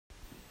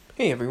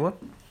Hey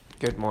everyone,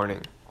 good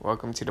morning.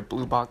 Welcome to the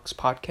Blue Box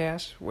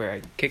Podcast, where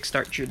I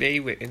kickstart your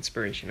day with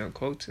inspirational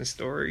quotes and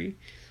story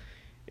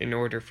in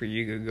order for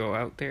you to go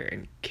out there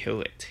and kill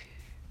it.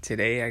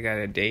 Today I got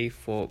a day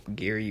full of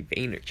Gary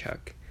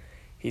Vaynerchuk.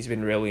 He's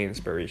been really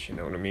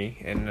inspirational to me,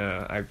 and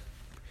I've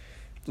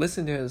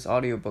listened to his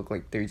audiobook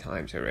like 3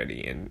 times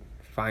already, and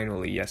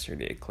finally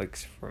yesterday it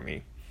clicks for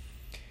me.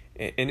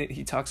 In it,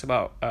 he talks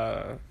about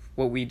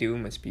what we do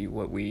must be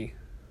what we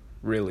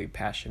really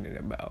passionate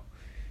about.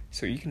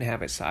 So you can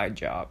have a side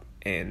job,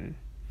 and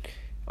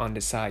on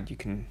the side you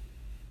can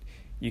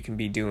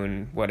be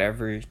doing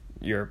whatever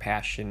your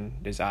passion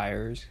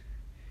desires,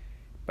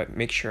 but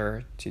make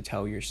sure to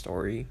tell your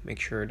story, make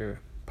sure to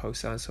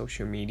post on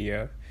social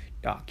media,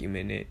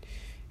 document it,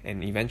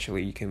 and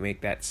eventually you can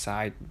make that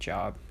side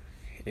job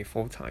a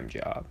full-time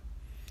job.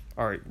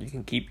 Or you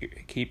can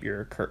keep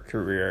your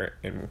career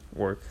and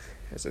work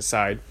as a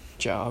side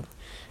job,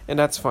 and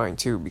that's fine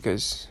too,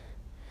 because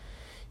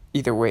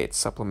either way it's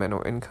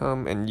supplemental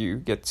income and you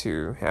get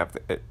to have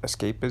the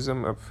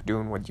escapism of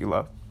doing what you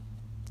love.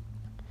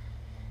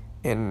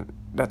 And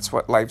that's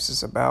what life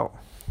is about,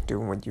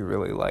 doing what you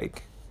really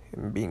like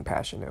and being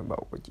passionate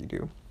about what you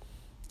do.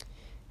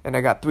 And I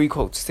got 3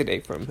 quotes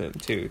today from him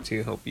too,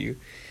 to help you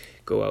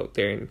go out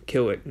there and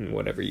kill it in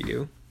whatever you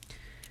do.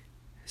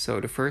 So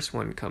the first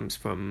one comes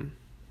from,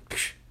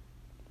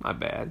 my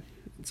bad,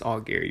 it's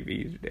all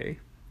GaryVee today.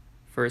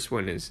 First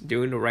one is,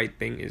 doing the right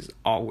thing is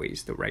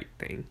always the right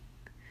thing.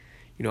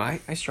 You know,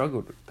 I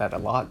struggled with that a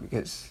lot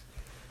because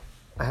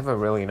I have a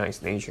really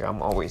nice nature.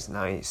 I'm always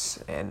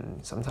nice,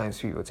 and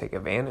sometimes people take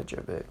advantage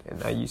of it.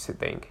 And I used to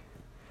think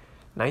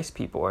nice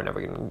people are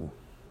never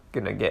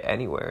gonna get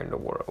anywhere in the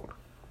world.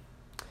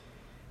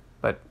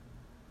 But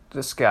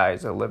this guy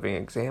is a living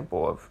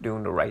example of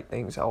doing the right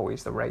thing is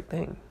always the right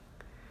thing.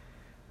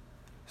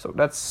 So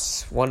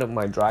that's one of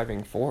my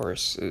driving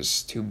force,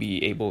 is to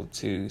be able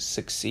to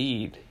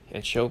succeed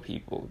and show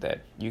people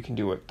that you can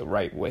do it the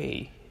right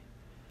way.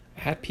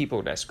 I had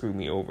people that screwed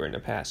me over in the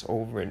past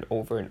over and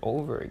over and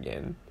over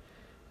again.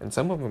 And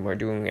some of them are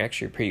doing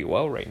actually pretty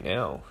well right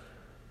now.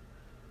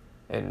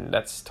 And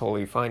that's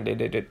totally fine. They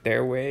did it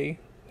their way.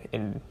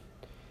 And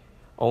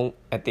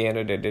at the end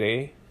of the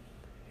day,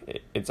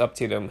 it's up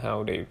to them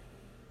how they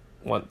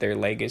want their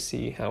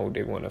legacy, how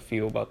they want to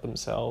feel about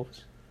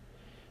themselves,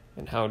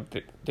 and how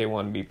they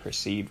want to be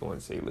perceived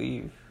once they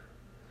leave.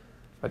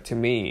 But to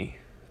me,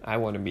 I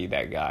want to be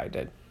that guy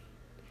that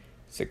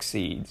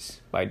succeeds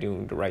by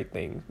doing the right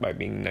thing, by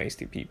being nice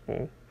to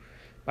people,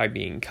 by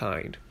being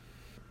kind.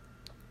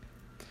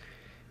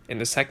 And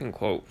the second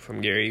quote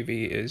from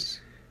GaryVee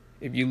is,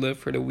 if you live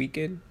for the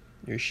weekend,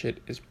 your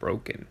shit is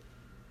broken.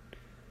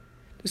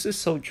 This is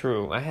so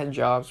true. I had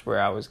jobs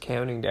where I was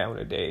counting down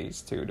the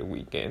days to the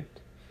weekend.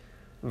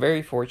 I'm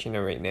very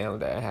fortunate right now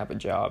that I have a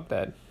job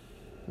that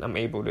I'm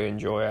able to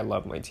enjoy. I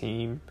love my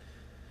team.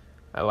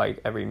 I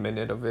like every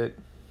minute of it.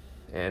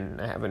 And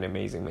I have an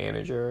amazing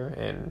manager,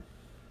 and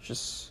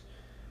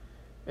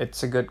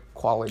it's a good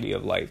quality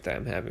of life that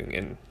I'm having,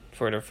 and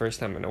for the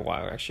first time in a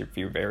while I actually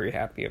feel very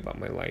happy about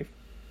my life.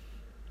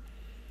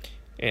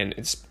 And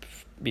it's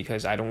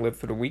because I don't live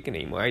for the weekend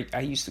anymore. I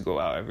used to go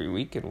out every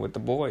weekend with the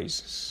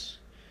boys.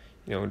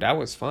 You know, that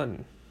was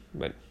fun,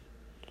 but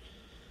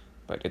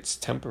it's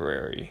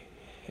temporary.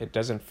 It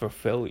doesn't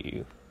fulfill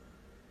you.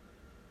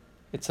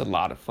 It's a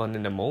lot of fun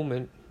in the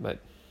moment, but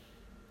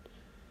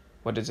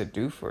what does it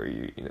do for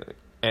you? You know,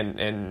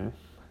 and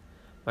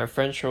my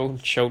friend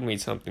showed me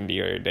something the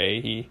other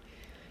day.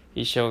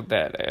 He showed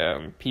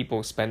that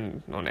people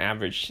spend, on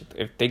average,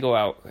 if they go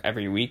out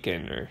every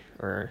weekend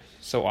or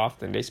so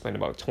often, they spend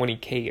about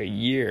 $20,000 a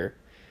year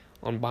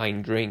on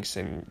buying drinks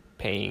and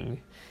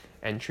paying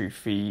entry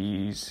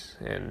fees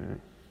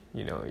and,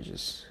 you know,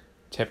 just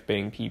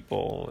tipping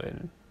people.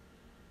 And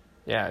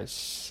yeah,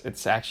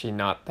 it's actually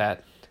not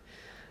that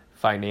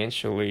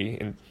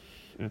financially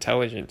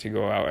intelligent to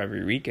go out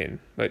every weekend.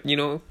 But, you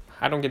know,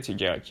 I don't get to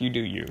judge. You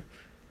do you.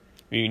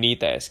 You need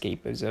that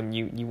escapism.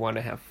 You want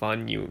to have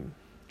fun.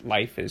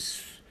 Life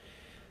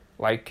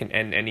can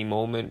end any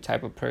moment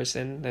type of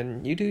person.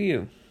 Then you do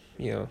you.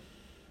 You know,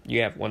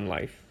 you have one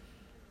life.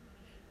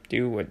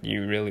 Do what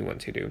you really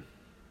want to do.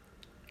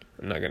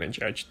 I'm not gonna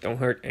judge. Don't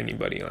hurt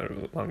anybody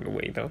along the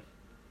way, though.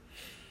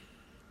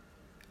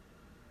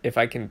 If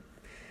I can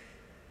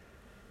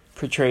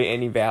portray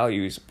any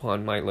values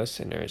upon my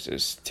listeners,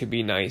 is to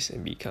be nice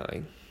and be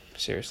kind.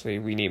 Seriously,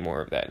 we need more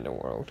of that in the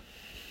world.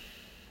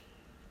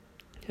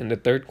 And the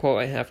third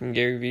quote I have from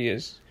GaryVee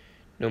is,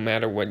 no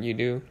matter what you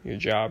do, your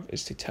job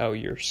is to tell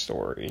your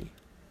story.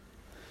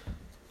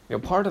 You know,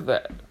 part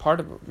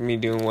of me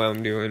doing what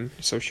I'm doing,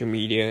 social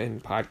media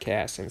and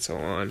podcasts and so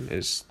on,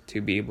 is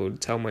to be able to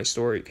tell my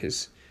story.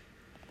 Because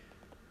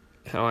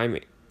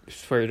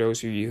for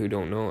those of you who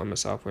don't know, I'm a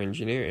software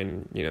engineer,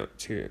 and you know,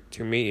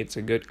 to me, it's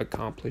a good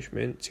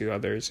accomplishment. To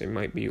others, it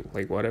might be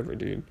like, whatever,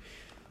 dude.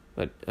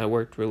 But I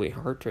worked really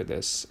hard for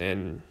this,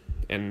 and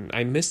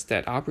I missed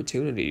that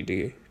opportunity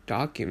to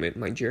document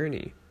my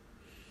journey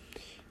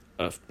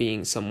of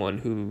being someone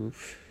who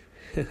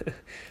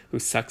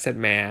sucks at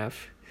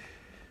math,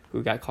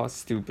 who got called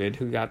stupid,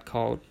 who got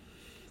called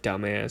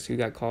dumbass, who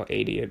got called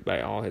idiot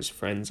by all his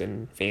friends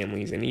and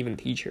families and even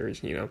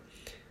teachers,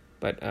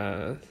 But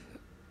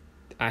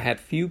I had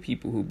few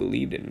people who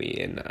believed in me,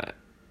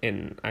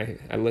 and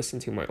I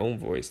listened to my own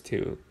voice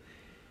too.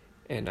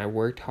 And I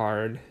worked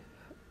hard.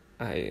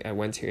 I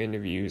went to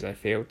interviews. I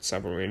failed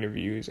several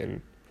interviews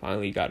and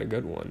finally got a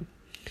good one.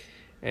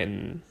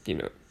 And,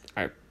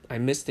 I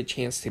missed the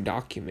chance to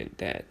document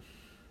that.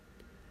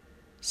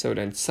 So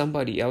then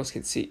somebody else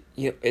could see.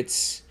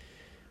 It's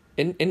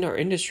in our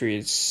industry.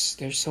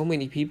 There's so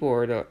many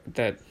people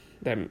that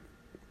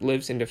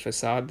lives in the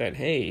facade that,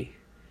 hey,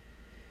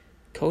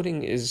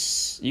 coding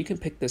you can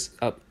pick this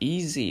up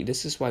easy.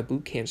 This is why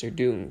boot camps are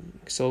doing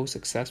so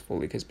successful,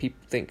 because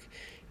people think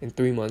in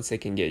 3 months they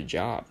can get a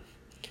job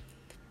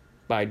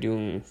by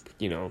doing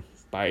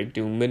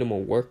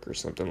minimal work or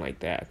something like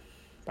that,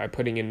 by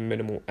putting in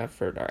minimal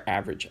effort or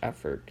average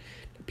effort.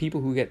 The people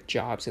who get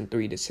jobs in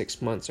 3 to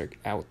 6 months are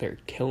out there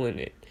killing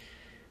it,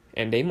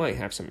 and they might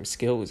have some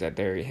skills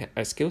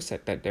a skill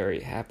set that they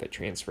already have that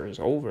transfers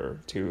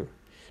over to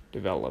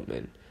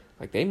development.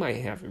 Like, they might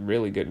have a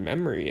really good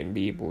memory and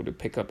be able to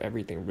pick up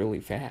everything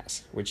really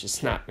fast, which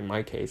is not in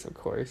my case, of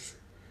course.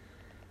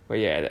 But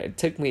yeah, it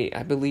took me,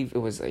 I believe it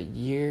was 1.5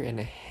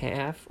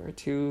 years or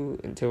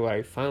 2 until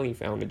I finally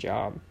found a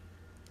job.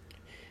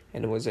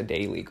 And it was a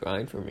daily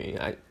grind for me.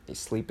 I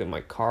sleep in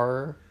my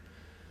car.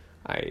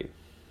 I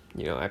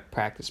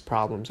practice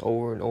problems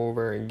over and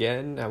over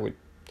again. I would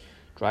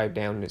drive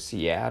down to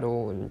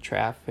Seattle in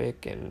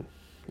traffic and,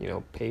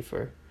 pay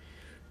for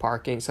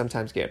parking,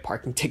 sometimes get a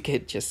parking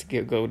ticket just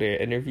to go to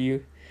an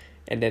interview,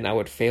 and then I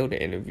would fail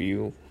the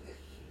interview,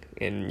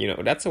 and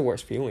that's the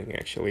worst feeling,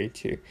 actually,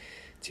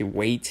 to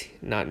wait,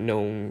 not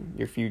knowing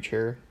your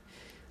future,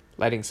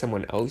 letting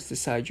someone else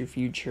decide your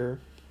future.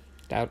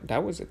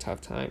 That was a tough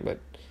time, but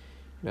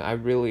I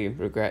really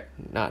regret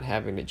not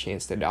having the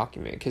chance to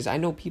document, because I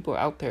know people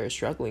out there are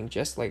struggling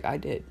just like I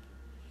did,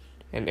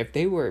 and if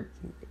they were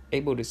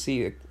able to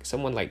see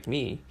someone like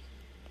me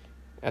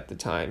at the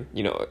time,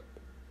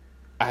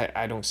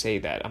 I don't say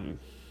that I'm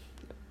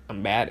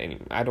bad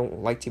anymore. I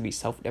don't like to be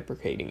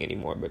self-deprecating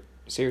anymore, but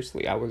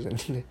seriously, I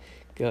wasn't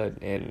good.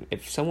 And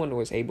if someone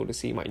was able to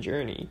see my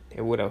journey,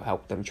 it would have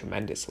helped them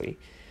tremendously.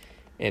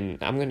 And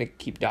I'm going to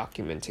keep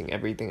documenting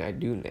everything I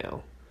do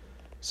now.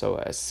 So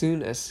as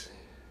soon as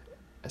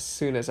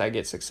I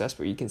get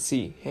successful, you can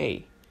see,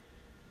 hey,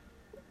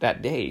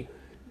 that day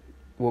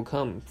will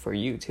come for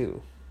you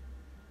too.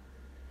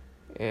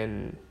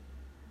 And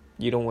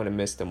you don't want to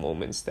miss the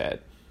moments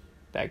that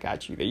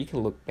got you there. You can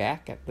look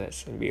back at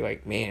this and be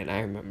like, man, I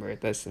remember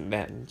this and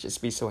that, and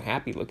just be so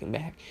happy looking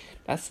back.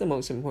 That's the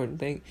most important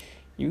thing.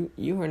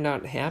 You are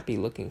not happy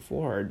looking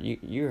forward.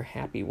 You're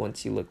happy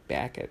once you look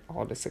back at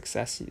all the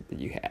success that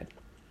you had.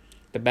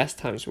 The best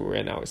times were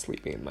when I was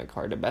sleeping in my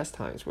car. The best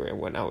times were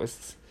when I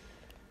was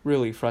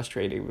really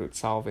frustrated with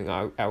solving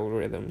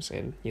algorithms,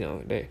 and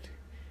that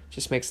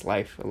just makes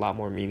life a lot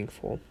more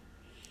meaningful.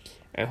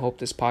 I hope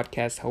this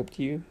podcast helped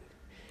you,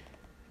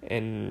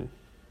 and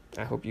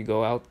I hope you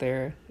go out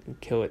there and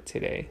kill it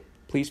today.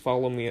 Please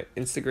follow me on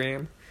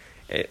Instagram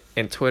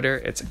and Twitter.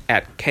 It's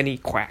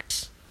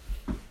 @KennyQuacks.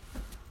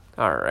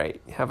 All right.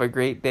 Have a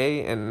great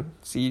day, and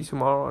see you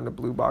tomorrow on the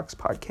Blue Box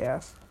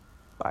Podcast.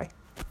 Bye.